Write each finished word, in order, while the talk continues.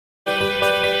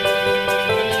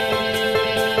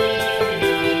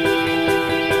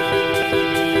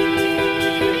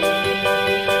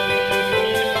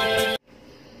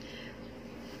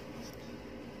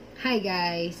Hi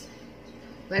guys!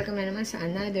 Welcome na naman sa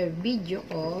another video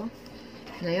ko.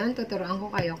 Ngayon, tuturuan ko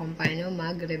kayo kung paano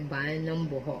mag-rebond ng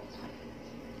buhok.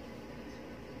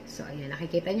 So, ayan.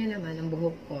 Nakikita nyo naman ang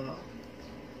buhok ko.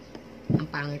 Ang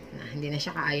pangit na. Hindi na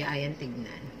siya kaaya-ayang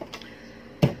tignan.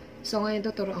 So, ngayon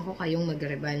tuturuan ko kayong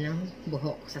mag-rebond ng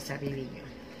buhok sa sarili nyo.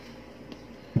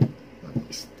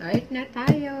 Mag-start na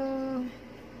tayo!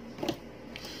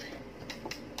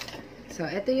 So,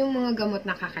 ito yung mga gamot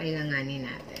na kakailanganin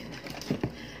natin.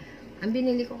 Ang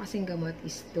binili ko kasing gamot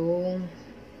is itong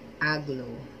Aglo.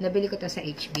 Nabili ko to sa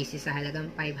HBC sa halagang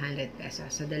 500 pesos.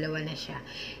 So, dalawa na siya.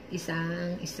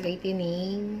 Isang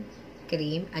straightening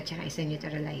cream at saka isang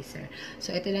neutralizer.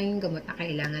 So, ito lang yung gamot na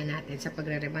kailangan natin sa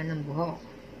pagre-rebond ng buhok.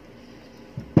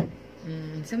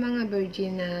 Sa mga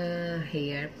virgin na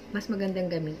hair, mas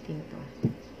magandang gamitin to.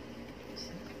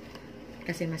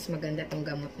 Kasi mas maganda tong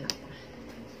gamot na to.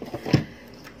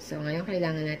 So, ngayon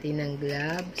kailangan natin ng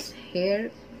gloves, hair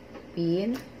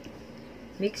pin,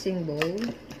 mixing bowl,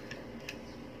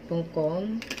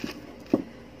 tungkong,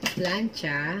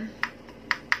 plancha,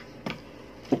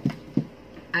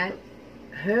 at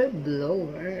hair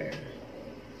blower.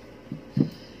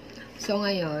 So,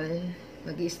 ngayon,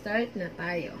 mag-start na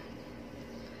tayo.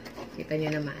 Kita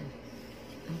nyo naman,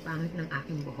 ang pangit ng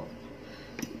aking buhok.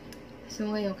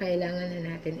 So, ngayon, kailangan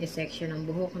na natin i-section ang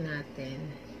buhok natin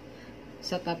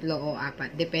sa 3 o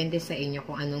 4. Depende sa inyo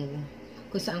kung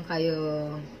saan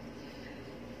kayo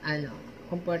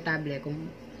komportable.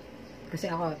 Kasi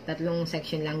ako, 3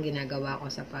 section lang ginagawa ko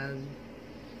sa pag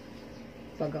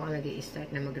ako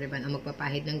nag-i-start na mag-rebond o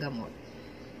magpapahid ng gamot.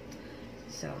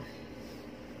 So,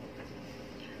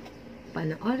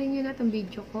 panoorin nyo na itong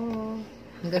video ko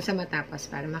hanggang sa matapos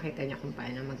para makita nyo kung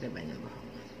paano mag-rebond ng buhok.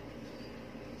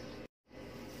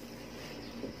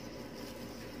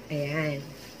 Ayan.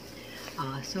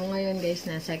 So, ngayon guys,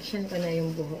 na-section ko na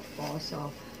yung buhok ko.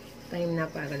 So, time na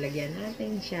para lagyan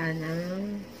natin siya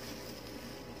ng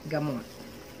gamot.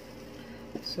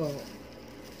 So,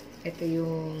 ito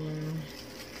yung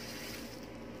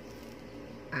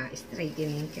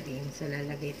straightening cream. So,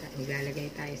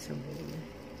 maglalagay tayo sa bowl.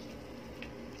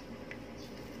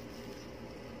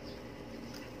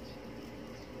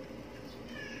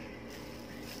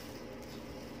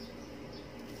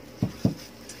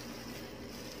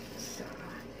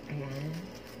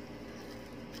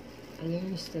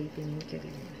 Ayan yung straightening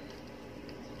cream.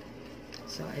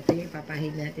 So, ito yung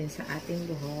ipapahid natin sa ating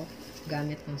buhok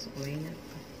gamit ng sukoy na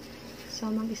ito.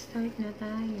 So, mag-start na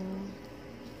tayo.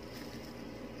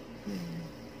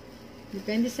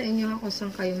 Depende sa inyo kung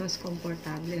saan kayo mas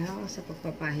komportable sa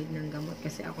pagpapahid ng gamot.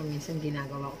 Kasi ako minsan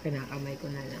ginagawa ko, kinakamay ko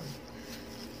na lang.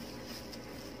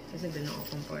 Kasi doon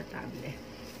ako komportable.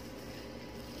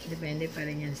 Depende pa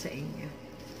rin yan sa inyo.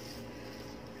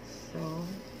 So,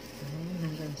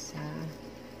 hanggang sa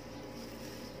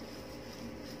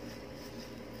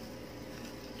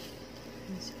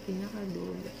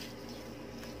pinakadulo.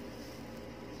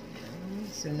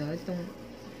 Sunod itong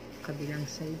kabilang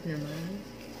side naman.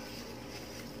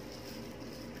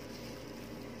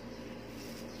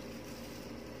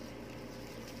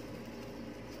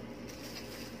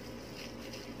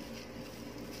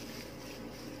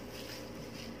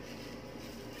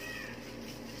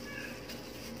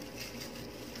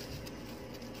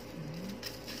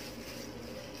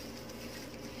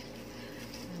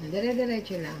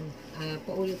 Dire-diretso lang.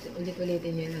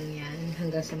 Ulit-ulitin nyo lang yan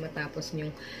hanggang sa matapos nyo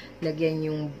lagyan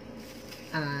yung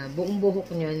buong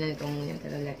buhok nyo na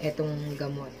itong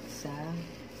gamot sa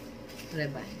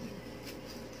rebond.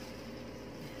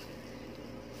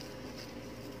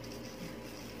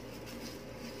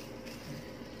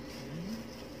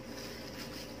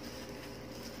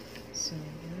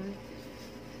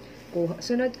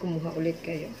 Sunod, kumuha ulit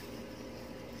kayo.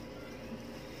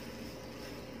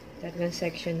 3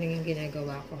 section lang yung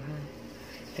ginagawa ko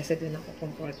kasi doon ako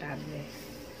komportable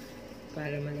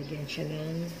para malagyan siya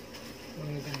ng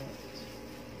mga gamot.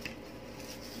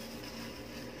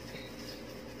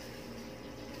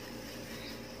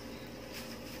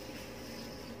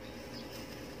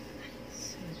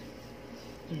 So,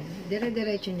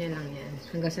 dire-diretso niya lang yan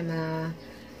hanggang sa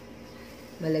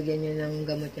malagyan nyo ng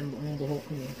gamot yung buong buhok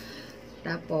nyo.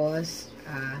 Tapos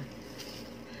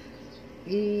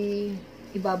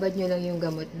ibabad nyo lang yung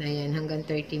gamot na yan hanggang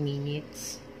 30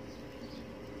 minutes.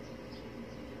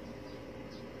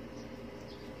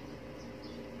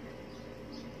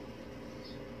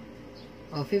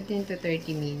 O, 15 to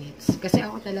 30 minutes. Kasi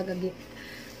ako talaga,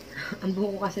 ang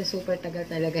buhok ko kasi super tagal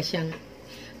talaga siyang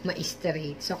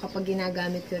ma-straight. So, kapag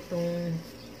ginagamit ko itong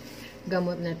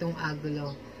gamot na itong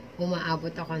Aglo, umaabot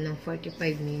ako ng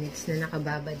 45 minutes na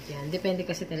nakababad yan. Depende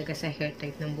kasi talaga sa hair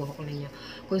type ng buhok ninyo.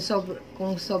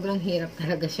 Kung sobrang hirap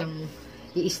talaga siyang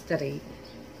i-straight.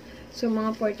 So,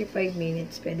 mga 45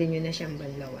 minutes, pwede nyo na siyang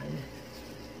banlawan.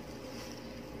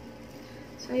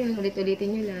 So, ayan, ulit-ulitin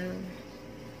nyo lang.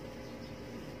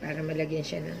 Para malagyan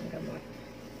siya ng gamot.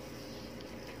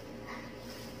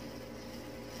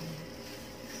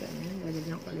 So, ayan,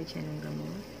 lalagyan ko ulit siya ng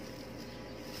gamot.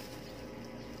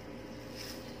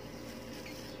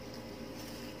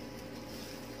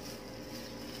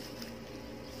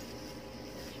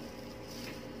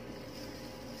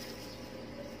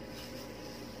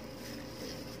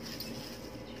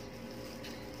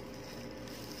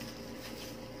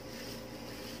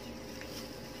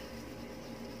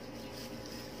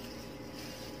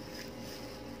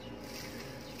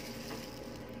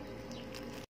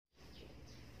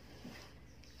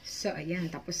 So, ayan,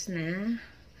 tapos na.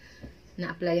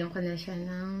 Na-applyan ko na siya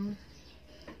ng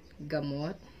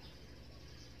gamot.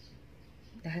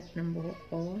 Lahat ng buhok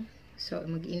ko. So,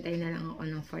 mag-iintay na lang ako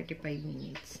ng 45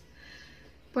 minutes.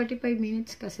 45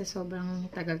 minutes kasi sobrang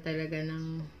tagal talaga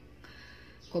ng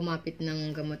kumapit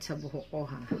ng gamot sa buhok ko,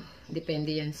 ha.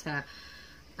 Depende yan sa,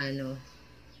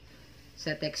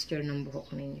 sa texture ng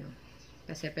buhok ninyo.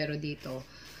 Kasi, pero dito,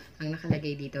 ang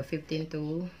nakalagay dito, 15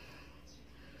 to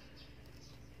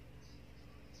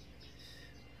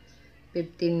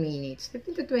 15 minutes.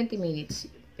 15 to 20 minutes.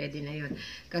 Pwede na yun.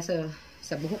 Kasi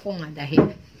sa buhok ko nga, dahil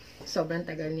sobrang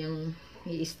tagal niyang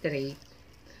i-straight,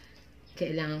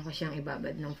 kailangan ko siyang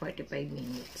ibabad ng 45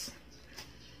 minutes.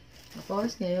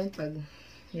 Tapos, ngayon,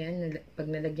 pag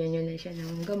nalagyan nyo na siya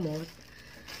ng gamot,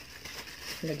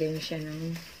 lagyan nyo siya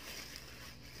ng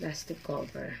plastic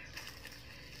cover.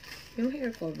 Yung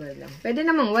hair cover lang. Pwede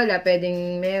namang wala.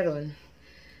 Pwedeng meron.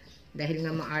 Dahil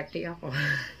nga maarte ako.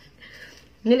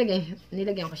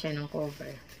 Nilagyan ko siya ng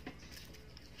cover.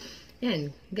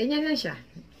 Yan. Ganyan lang siya.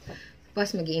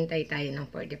 Tapos, mag-iintay tayo ng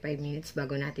 45 minutes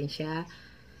bago natin siya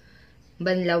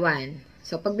banlawan.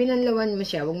 So, pag binanlawan mo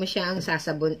siya, wag mo siyang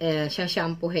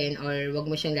shampoohin or wag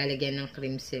mo siyang lalagyan ng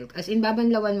cream silk. As in,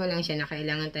 babanlawan mo lang siya na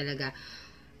kailangan talaga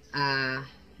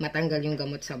matanggal yung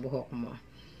gamot sa buhok mo.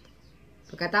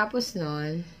 Pagkatapos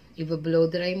nun, i-blow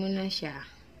dry mo na siya.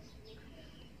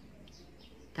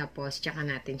 Tapos, tsaka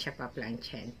natin siya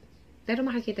pa-planchen. Pero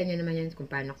makikita nyo naman yan kung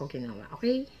paano ko ginawa.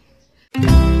 Okay?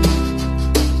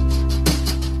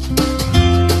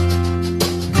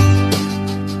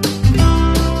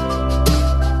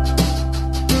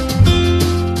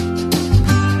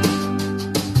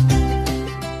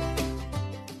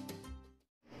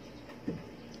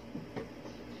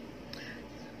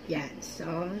 Yan. So,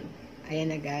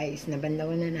 ayan na guys.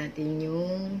 Nabanlawan na natin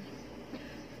yung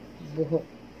buhok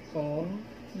ko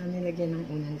na nilagyan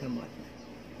ng unang gamot.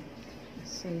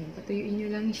 So, yan. Patuyuin nyo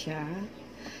lang siya.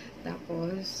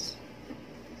 Tapos,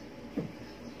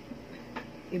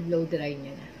 i-blow dry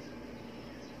nyo na.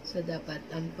 So, dapat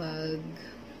ang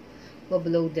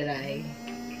pag-blow dry,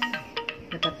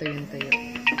 napatuyo-tuyo.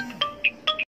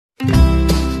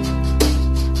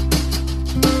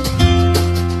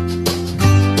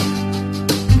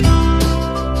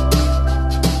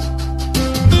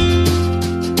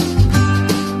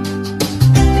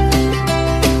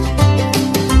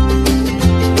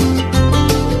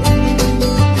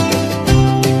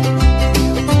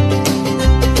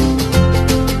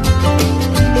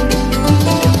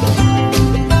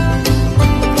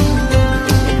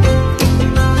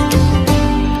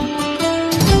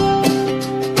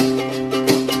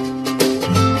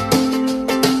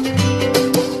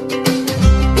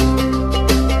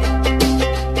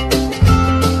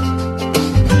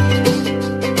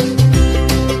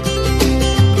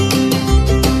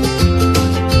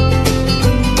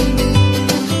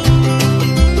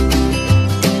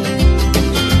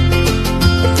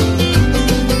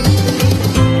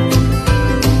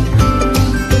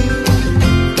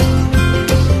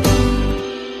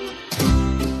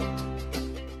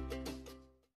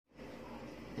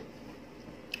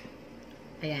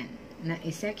 Ayan,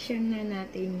 na-section na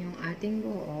natin yung ating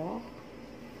buhok.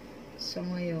 So,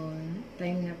 ngayon,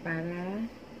 time na para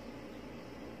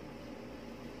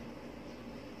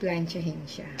planchahin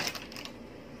siya.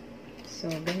 So,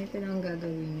 ganito lang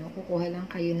gagawin nyo. Kukuha lang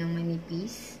kayo ng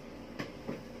manipis.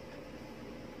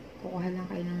 Kukuha lang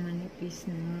kayo ng manipis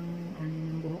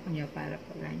ng buhok nyo para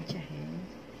planchahin.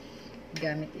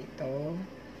 Gamit ito.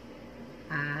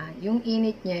 Yung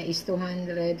init niya is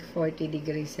 240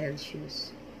 degrees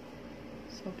Celsius.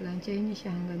 So, planchahin niyo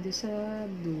siya hanggang doon sa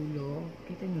dulo.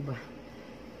 Kita niyo ba?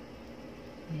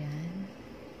 Ayan.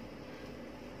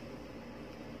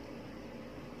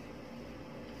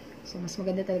 So, mas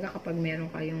maganda talaga kapag meron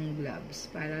kayong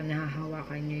gloves para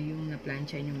nahahawakan nyo yung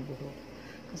naplansya yung buhok.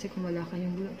 Kasi kung wala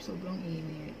kayong gloves, sobrang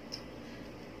init.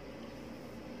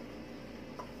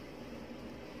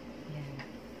 Yan.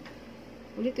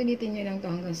 Ulit-ulitin nyo lang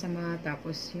to hanggang sa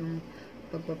matapos yung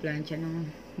pagpaplansya ng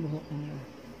buhok nyo.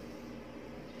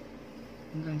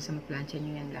 Hanggang sa maplansya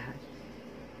nyo yan lahat.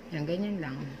 Yan, ganyan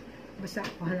lang. Basta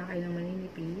kuha lang kayo ng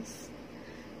maninipis.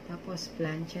 Tapos,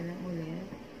 plansya lang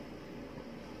ulit.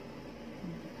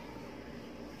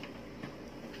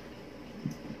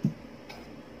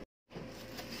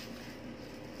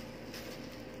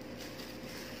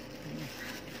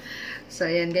 So,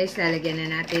 ayan guys, lalagyan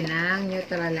na natin ng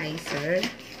neutralizer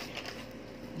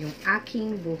yung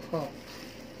aking buhok.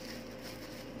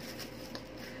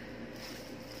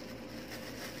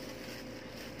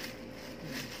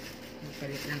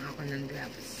 Magpalit lang ako ng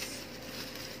gloves.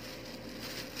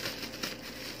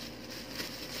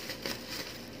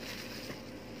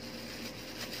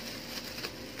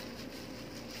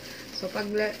 So,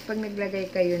 pag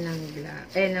naglagay kayo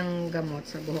ng gamot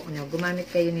sa buhok nyo, gumamit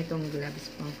kayo nitong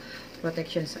gloves pang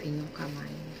protection sa inyong kamay.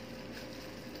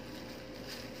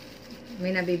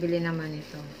 May nabibili naman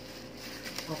ito.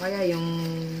 O kaya yung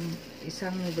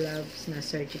isang gloves na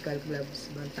surgical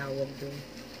gloves bang tawag doon.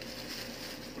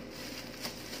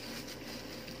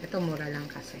 Ito mura lang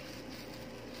kasi.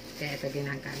 Kaya ito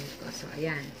ginagamit ko. So,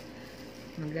 ayan.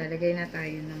 Maglalagay na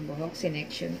tayo ng buhok.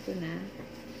 Sinection ko na.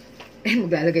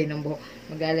 Maglalagay ng buhok.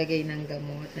 Maglalagay ng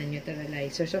gamot na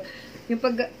neutralizer. So, yung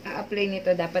pag-apply nito,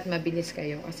 dapat mabilis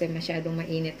kayo kasi masyadong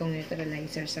mainit tong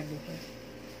neutralizer sa buhok.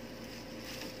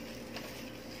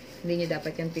 Hindi nyo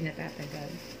dapat yung pinatatagal.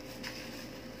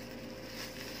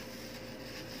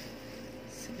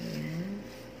 So, yan.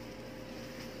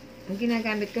 Ang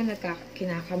ginagamit ko,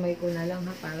 kinakamay ko na lang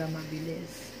ha, para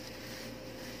mabilis.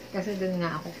 Kasi dun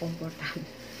nga ako komportable.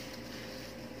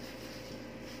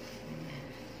 Ayan.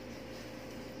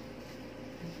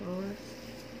 Tapos,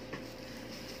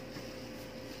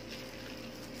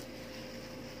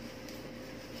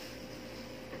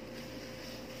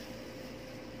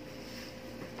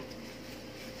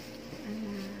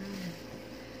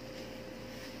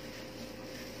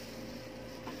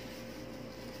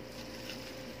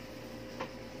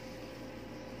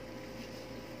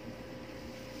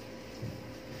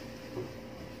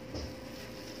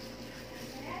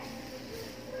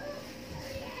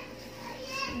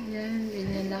 yan,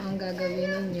 ganyan lang ang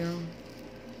gagawin ninyo.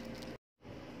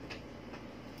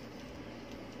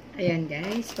 Ayan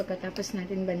guys, pagkatapos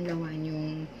natin banlawan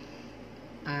yung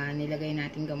nilagay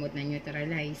natin gamot na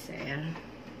neutralizer,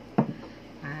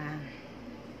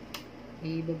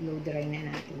 i-blow dry na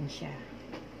natin siya.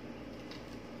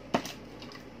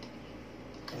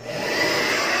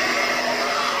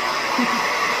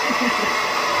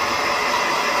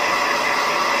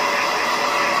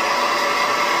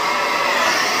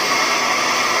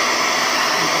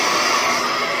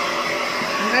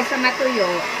 Hanggang sa matuyo.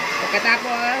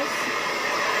 Pagkatapos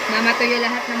mamatuyo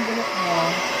lahat ng buhok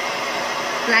mo,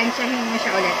 plansyahin mo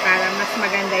siya ulit para mas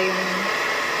maganda yung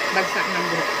bagsak ng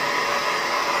buhok.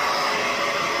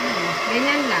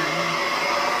 Ganyan lang.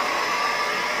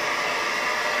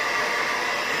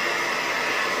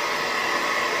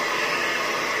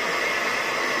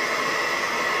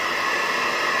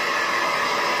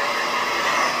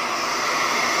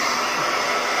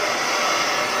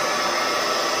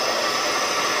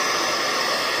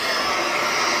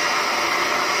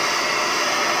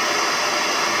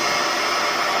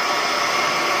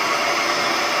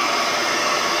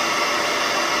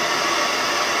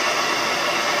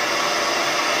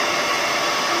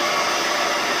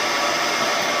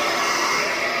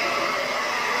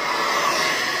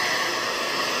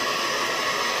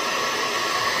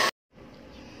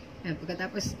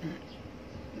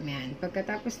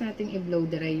 Pagkatapos natin i-blow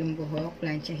dry yung buhok,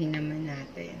 plansyahin naman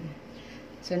natin.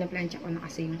 So, na-plansya ko na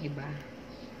kasi yung iba.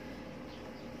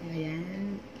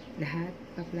 Ayan, lahat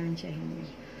pa-plansyahin mo.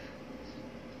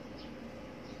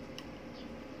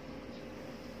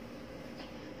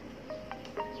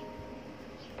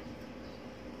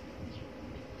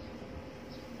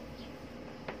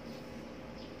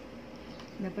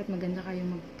 Dapat maganda kayo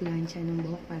mag-plansya ng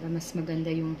buhok para mas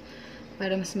maganda yung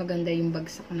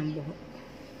bagsak ng buhok.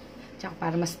 Tsaka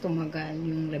para mas tumagal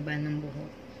yung reban ng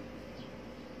buhok.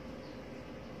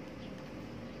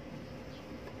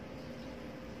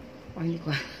 Hindi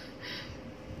ko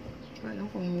alam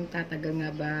kung tatagal nga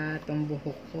ba itong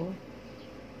buhok ko.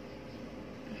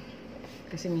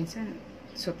 Kasi minsan,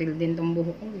 sutil din itong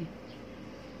buhok ko eh.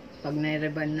 Pag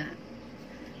na-reban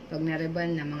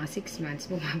na mga 6 months,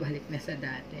 bumabalik na sa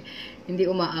dati. Hindi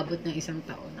umaabot ng 1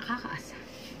 taon. Nakakaasa.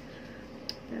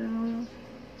 Pero,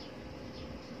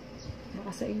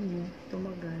 baka sa inyo,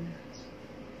 tumagal.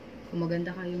 Kung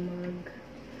maganda kayo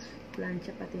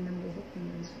mag-plancha pati ng buhok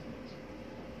mo.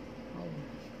 Oh.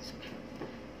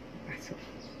 Pasok.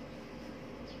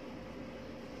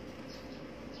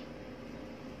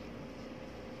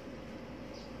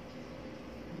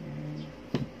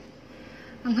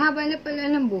 Ang haba na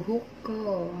pala ng buhok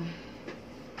ko.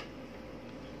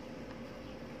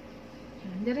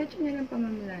 Diretso nyo lang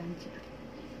pamamalansya.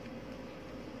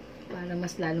 Para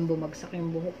mas lalong bumagsak yung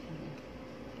buhok ko.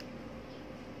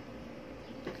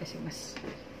 Kasi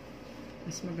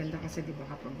mas maganda kasi diba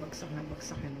kapag bagsak na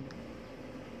bagsak yung buhok.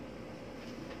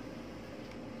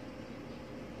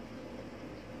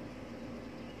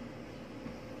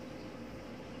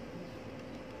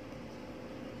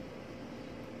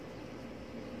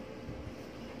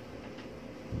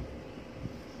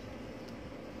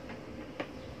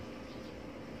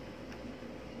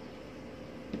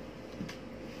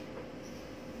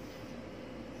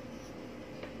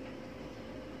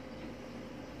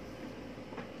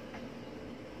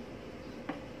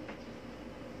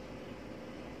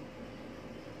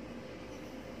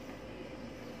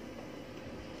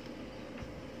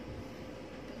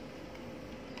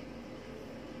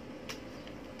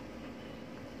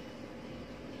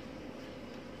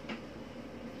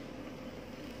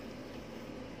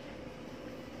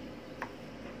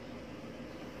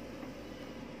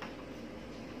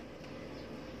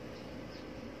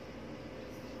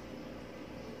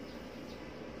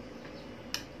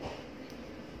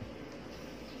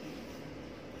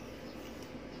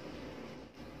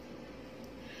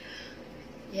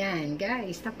 Yan,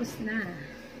 guys. Tapos na.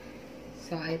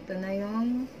 So, ito na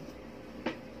yung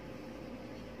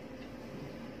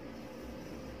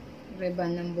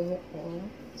ribbon ng buhok ko.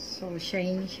 So,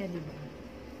 shiny siya, diba?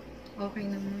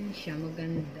 Okay naman siya.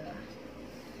 Maganda.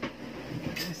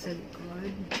 Nasa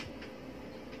likod.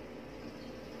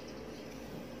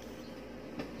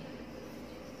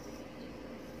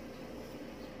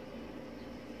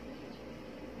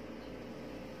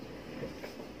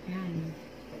 Yan.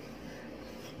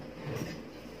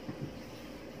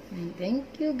 And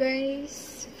thank you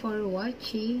guys for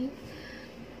watching.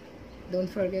 Don't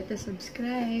forget to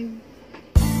subscribe.